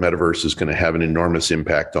believer that Metaverse is going to have an enormous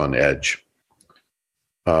impact on Edge.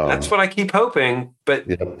 That's what I keep hoping. But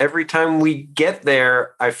every time we get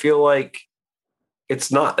there, I feel like it's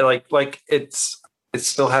not like it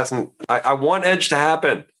still hasn't. I want Edge to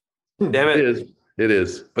happen. Damn it. It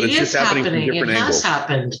is. But it's just happening from different angles. It has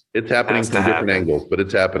happened. It's happening from different angles, but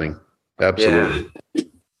it's happening. Absolutely. Yeah.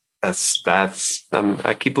 That's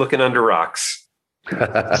I keep looking under rocks.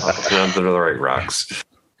 Looking under the right rocks.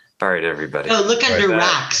 All right, everybody. No, look under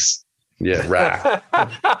racks. Yeah, rack.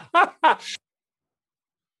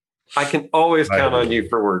 I can always count on you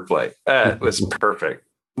for wordplay. That was perfect.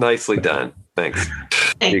 Nicely done. Thanks.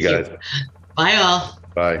 Thank you guys. Bye all.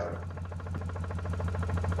 Bye.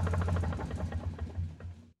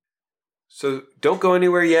 So don't go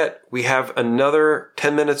anywhere yet. We have another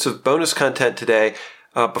 10 minutes of bonus content today.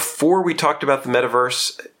 Before we talked about the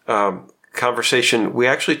Metaverse conversation, we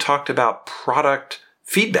actually talked about product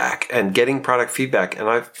feedback and getting product feedback. And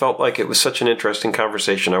I felt like it was such an interesting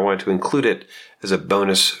conversation. I wanted to include it as a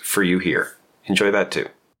bonus for you here. Enjoy that too.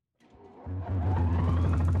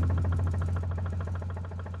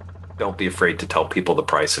 Don't be afraid to tell people the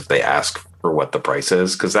price if they ask for what the price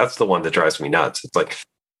is, because that's the one that drives me nuts. It's like,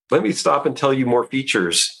 let me stop and tell you more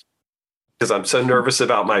features because I'm so nervous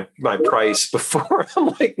about my price before.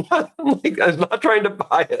 I'm not trying to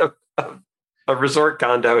buy a resort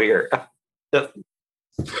condo here.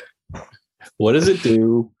 What does it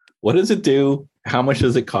do? What does it do? How much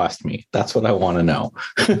does it cost me? That's what I want to know.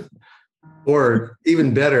 Or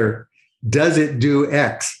even better, does it do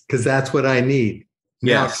X? Because that's what I need.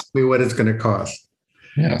 Now Yes. tell me what it's going to cost.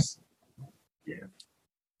 Yes.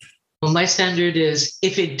 Well, my standard is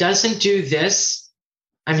if it doesn't do this,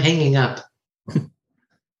 I'm hanging up.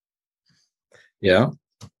 Yeah.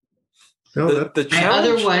 No, The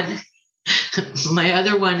challenge, My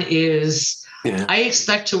other one is yeah. I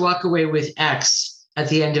expect to walk away with X at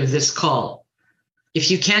the end of this call. If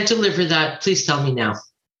you can't deliver that, please tell me now.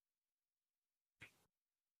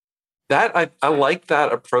 That I like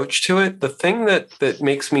that approach to it. The thing that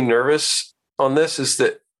makes me nervous on this is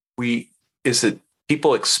that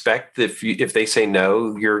people expect if they say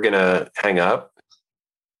no, you're gonna hang up,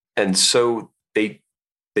 and so it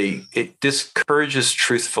discourages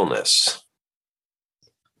truthfulness.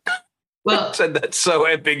 Well, Said that so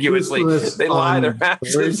ambiguously. Truthfulness They lie on their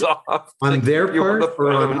asses off on their You on part the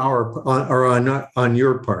or phone. on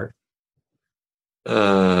your part.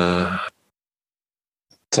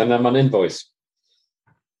 Send them an invoice.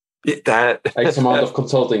 That X amount of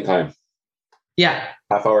consulting time. yeah.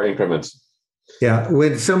 Half-hour increments. Yeah,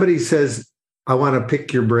 when somebody says, "I want to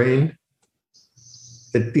pick your brain,"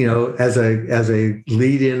 as a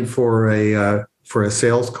lead in for a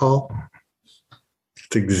sales call,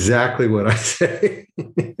 it's exactly what I say.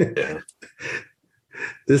 Yeah.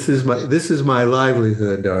 This is my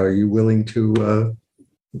livelihood. Are you willing to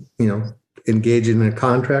engage in a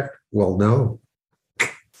contract? Well, no.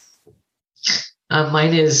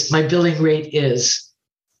 Mine is my billing rate is.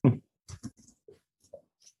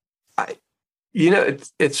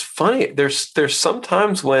 It's funny. There's some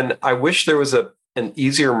times when I wish there was an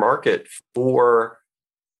easier market for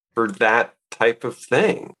that type of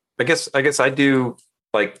thing. I guess I do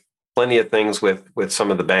like plenty of things with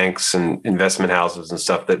some of the banks and investment houses and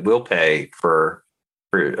stuff that will pay for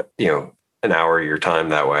an hour of your time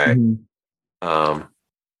that way. Mm-hmm.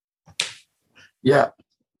 Yeah.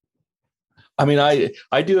 I mean, I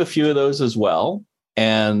do a few of those as well,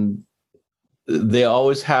 and they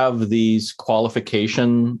always have these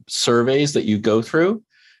qualification surveys that you go through,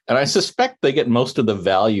 and I suspect they get most of the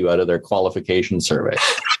value out of their qualification survey.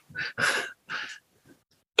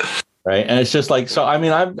 Right. And it's just like, so, I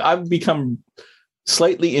mean, I've become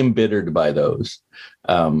slightly embittered by those.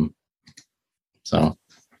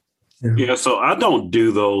 Yeah, so I don't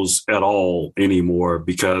do those at all anymore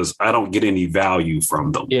because I don't get any value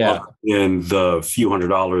from them. Yeah. In the few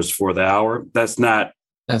 $100s for the hour, that's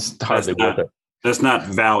hardly worth it. That's not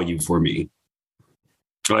value for me.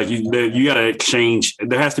 Like you got to exchange.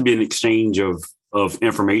 There has to be an exchange of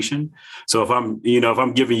information. So if I'm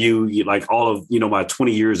giving you like all of my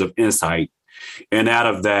 20 years of insight, and out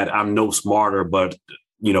of that I'm no smarter, but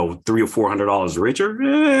 $300 or $400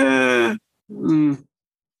 richer.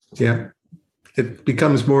 Yeah, it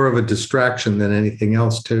becomes more of a distraction than anything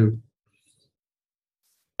else, too.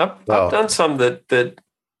 I've done some that,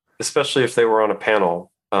 especially if they were on a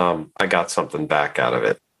panel, I got something back out of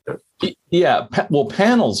it. Yeah. Well,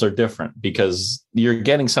 panels are different because you're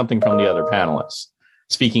getting something from the other panelists.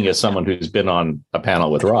 Speaking as someone who's been on a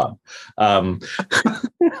panel with Rob. You've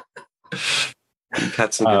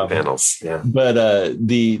had some good panels. Yeah. But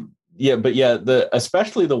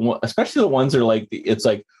especially the ones that are like, it's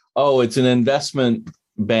like, oh, it's an investment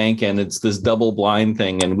bank and it's this double blind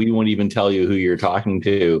thing and we won't even tell you who you're talking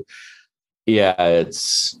to. Yeah,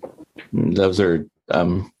 those are,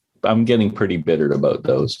 I'm getting pretty bittered about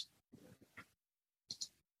those.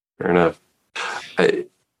 Fair enough.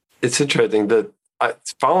 It's interesting that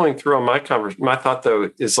following through on my thought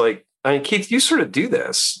though is like, I mean, Keith, you sort of do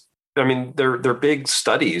this. I mean, they're big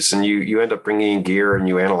studies and you end up bringing in gear and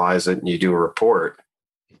you analyze it and you do a report.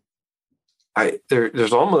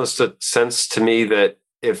 There's almost a sense to me that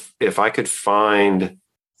if I could find,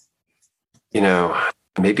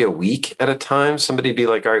 maybe a week at a time, somebody be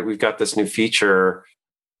like, all right, we've got this new feature,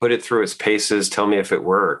 put it through its paces, tell me if it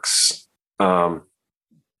works. That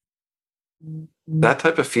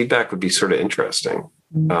type of feedback would be sort of interesting.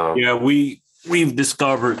 We've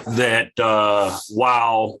discovered that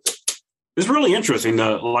while it's really interesting,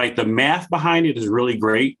 the math behind it is really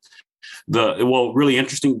great. Really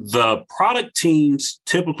interesting. The product teams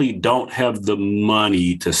typically don't have the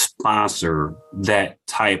money to sponsor that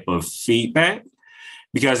type of feedback.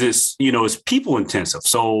 because it's people intensive.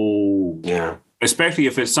 So Yeah. Especially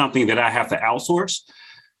if it's something that I have to outsource.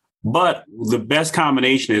 But the best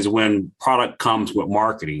combination is when product comes with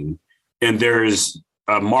marketing and there's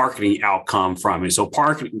a marketing outcome from it. So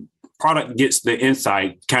product gets the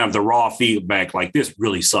insight, kind of the raw feedback, like this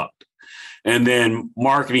really sucked. And then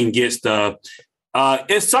marketing gets the,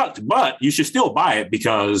 it sucked, but you should still buy it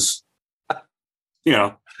because,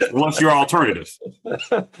 what's your alternative?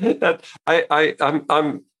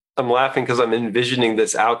 I'm laughing because I'm envisioning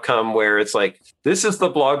this outcome where it's like, this is the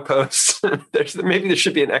blog post. Maybe there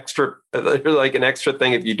should be an extra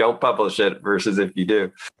thing if you don't publish it versus if you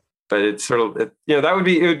do. But it's sort of, it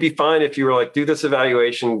would be fine if you were like, do this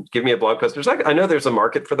evaluation, give me a blog post. I know there's a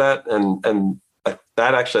market for that. And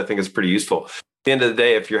that actually I think is pretty useful. At the end of the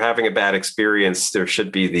day, if you're having a bad experience, there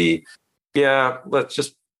should be let's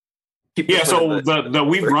just so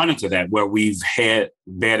we've run into that where we've had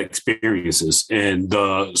bad experiences, and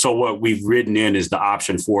so what we've written in is the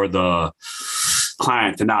option for the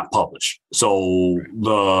client to not publish. So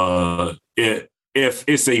if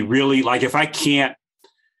it's a really, like, if I can't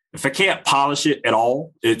polish it at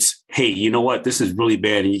all, it's, hey, you know what, this is really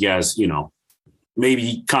bad, and you guys,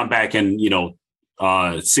 maybe come back in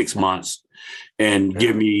 6 months and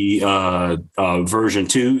give me version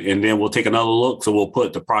 2, and then we'll take another look. So we'll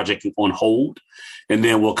put the project on hold, and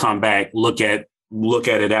then we'll come back, look at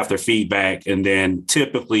it after feedback. And then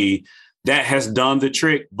typically that has done the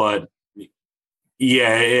trick. But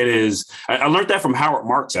yeah, it is. I learned that from Howard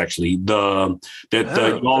Marks, actually, you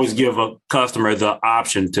always give a customer the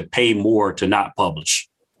option to pay more to not publish.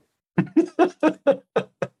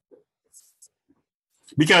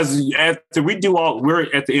 Because we're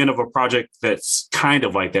at the end of a project that's kind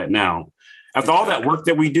of like that now. After all that work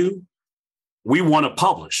that we do, we want to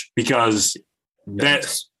publish because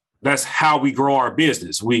that's how we grow our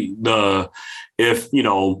business. Let's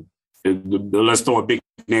throw a big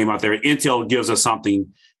name out there. Intel gives us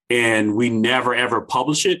something and we never ever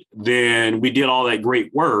publish it, then we did all that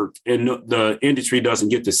great work and the industry doesn't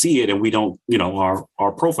get to see it, and we don't,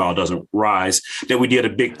 our profile doesn't rise. Then we did a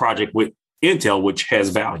big project with Intel, which has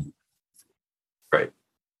value. Right.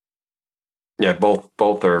 Yeah, both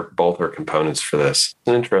are components for this.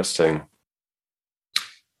 Interesting.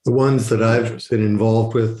 The ones that I've been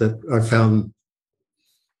involved with that I found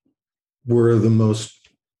were the most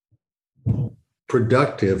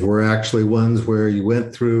productive were actually ones where you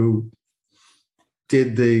went through,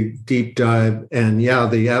 did the deep dive, and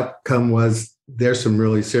the outcome was there's some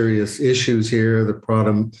really serious issues here.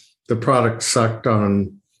 The product sucked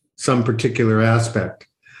on some particular aspect.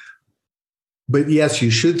 But yes,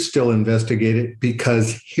 you should still investigate it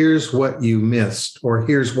because here's what you missed, or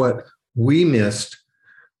here's what we missed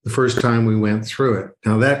the first time we went through it.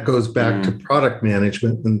 Now that goes back to product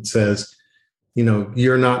management and says,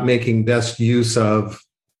 you're not making best use of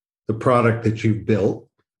the product that you've built.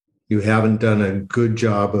 You haven't done a good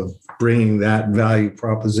job of bringing that value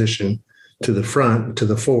proposition to the front, to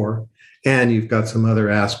the fore. And you've got some other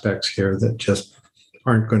aspects here that just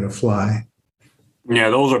aren't going to fly. Yeah,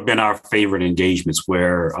 those have been our favorite engagements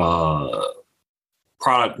where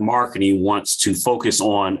product marketing wants to focus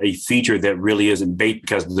on a feature that really isn't baked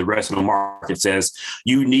because the rest of the market says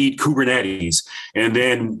you need Kubernetes. And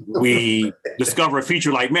then we discover a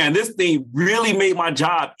feature like, man, this thing really made my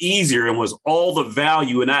job easier and was all the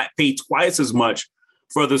value. And I paid twice as much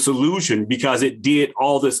for the solution because it did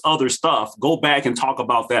all this other stuff. Go back and talk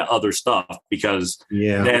about that other stuff because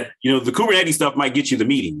the Kubernetes stuff might get you the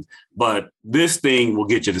meeting, but this thing will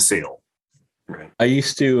get you the sale. Right. I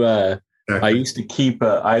used to keep.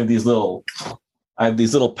 I have these little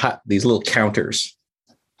counters,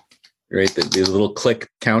 right? These little click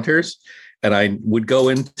counters, and I would go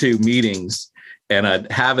into meetings and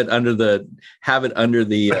I'd have it under the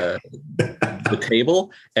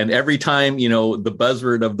table. And every time, the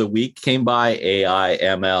buzzword of the week came by, AI,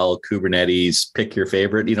 ML, Kubernetes, pick your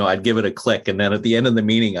favorite, I'd give it a click. And then at the end of the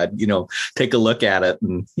meeting, I'd, take a look at it.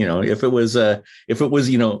 And, if it was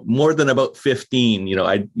more than about 15,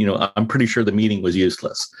 I'm pretty sure the meeting was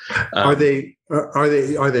useless. Are they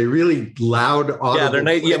really loud? Yeah, they're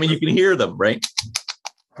nice. Yeah, I mean, you can hear them, right?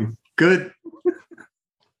 Good.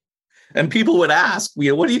 And people would ask,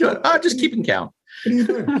 what are you doing? Oh, just keeping count. What are you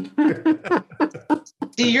doing?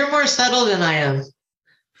 See, you're more subtle than I am.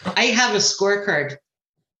 I have a scorecard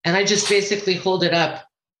and I just basically hold it up.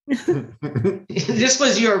 This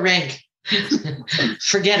was your rank.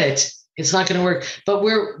 Forget it. It's not going to work. But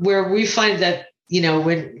where we find that,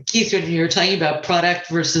 when Keith, when you were talking about product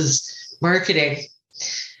versus marketing,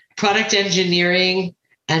 product engineering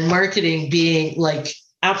and marketing being like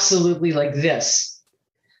absolutely like this.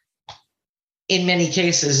 in many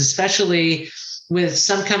cases, especially with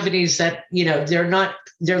some companies that,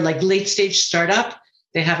 they're like late stage startup.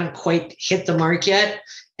 They haven't quite hit the mark yet.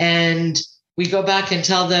 And we go back and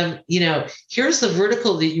tell them, here's the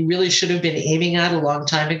vertical that you really should have been aiming at a long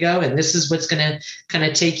time ago. And this is what's going to kind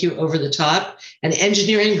of take you over the top. And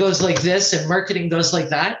engineering goes like this and marketing goes like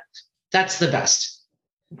that. That's the best,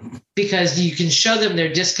 because you can show them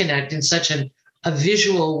their disconnect in such a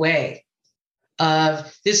visual way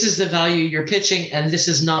of, this is the value you're pitching and this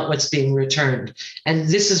is not what's being returned. And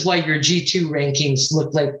this is why your G2 rankings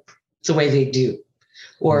look like the way they do,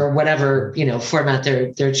 or whatever, format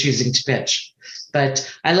they're choosing to pitch.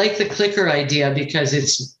 But I like the clicker idea because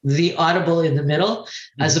it's the audible in the middle,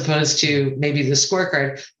 as opposed to maybe the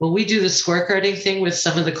scorecard. When we do the scorecarding thing with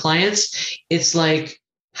some of the clients, it's like,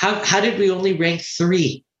 how did we only rank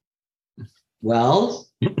 3? Well,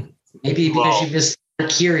 maybe because you missed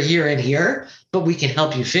here, and here, but we can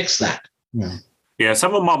help you fix that. Yeah,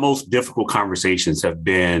 some of my most difficult conversations have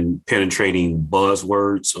been penetrating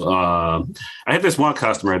buzzwords. I had this one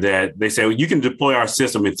customer that they said, well, you can deploy our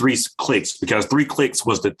system in 3 clicks, because 3 clicks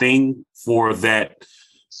was the thing for that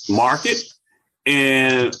market.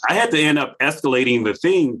 And I had to end up escalating the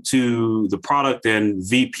thing to the product and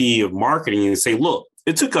VP of marketing and say, look,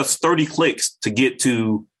 it took us 30 clicks to get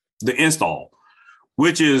to the install,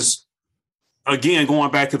 which is, again, going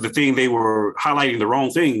back to the thing, they were highlighting the wrong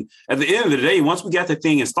thing. At the end of the day, once we got the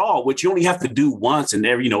thing installed, which you only have to do once in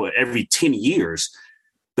every 10 years,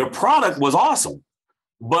 the product was awesome.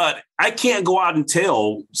 But I can't go out and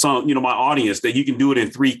tell my audience that you can do it in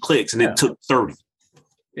 3 clicks and it took 30.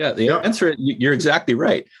 Yeah, the answer, you're exactly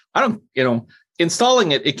right. I don't,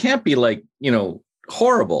 installing it can't be like,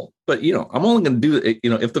 horrible, but, I'm only going to do it,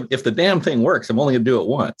 if the damn thing works, I'm only going to do it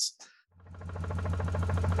once.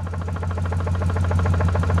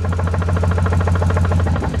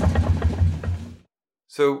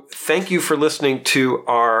 So thank you for listening to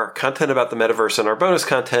our content about the metaverse and our bonus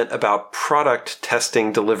content about product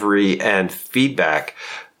testing, delivery, and feedback,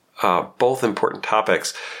 both important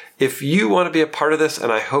topics. If you want to be a part of this,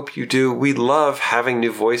 and I hope you do, we love having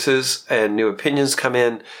new voices and new opinions come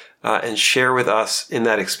in and share with us in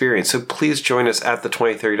that experience. So please join us at the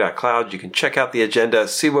 2030.cloud. You can check out the agenda,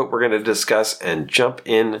 see what we're going to discuss, and jump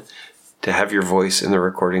in to have your voice in the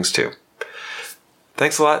recordings too.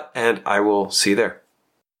 Thanks a lot, and I will see you there.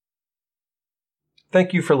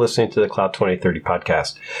 Thank you for listening to the Cloud 2030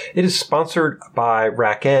 podcast. It is sponsored by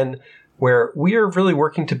RackN, where we are really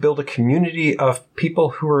working to build a community of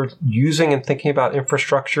people who are using and thinking about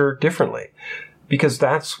infrastructure differently, because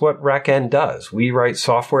that's what RackN does. We write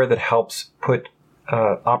software that helps put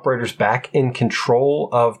operators back in control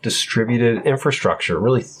of distributed infrastructure,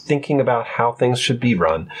 really thinking about how things should be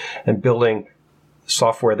run and building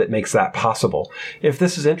software that makes that possible. If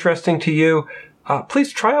this is interesting to you,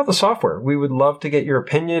 please try out the software. We would love to get your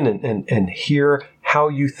opinion and hear how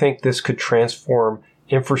you think this could transform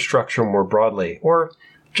infrastructure more broadly, or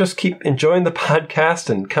just keep enjoying the podcast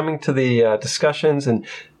and coming to the discussions and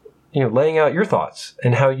laying out your thoughts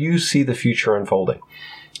and how you see the future unfolding.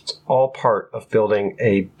 It's all part of building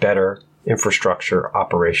a better infrastructure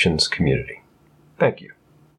operations community. Thank you.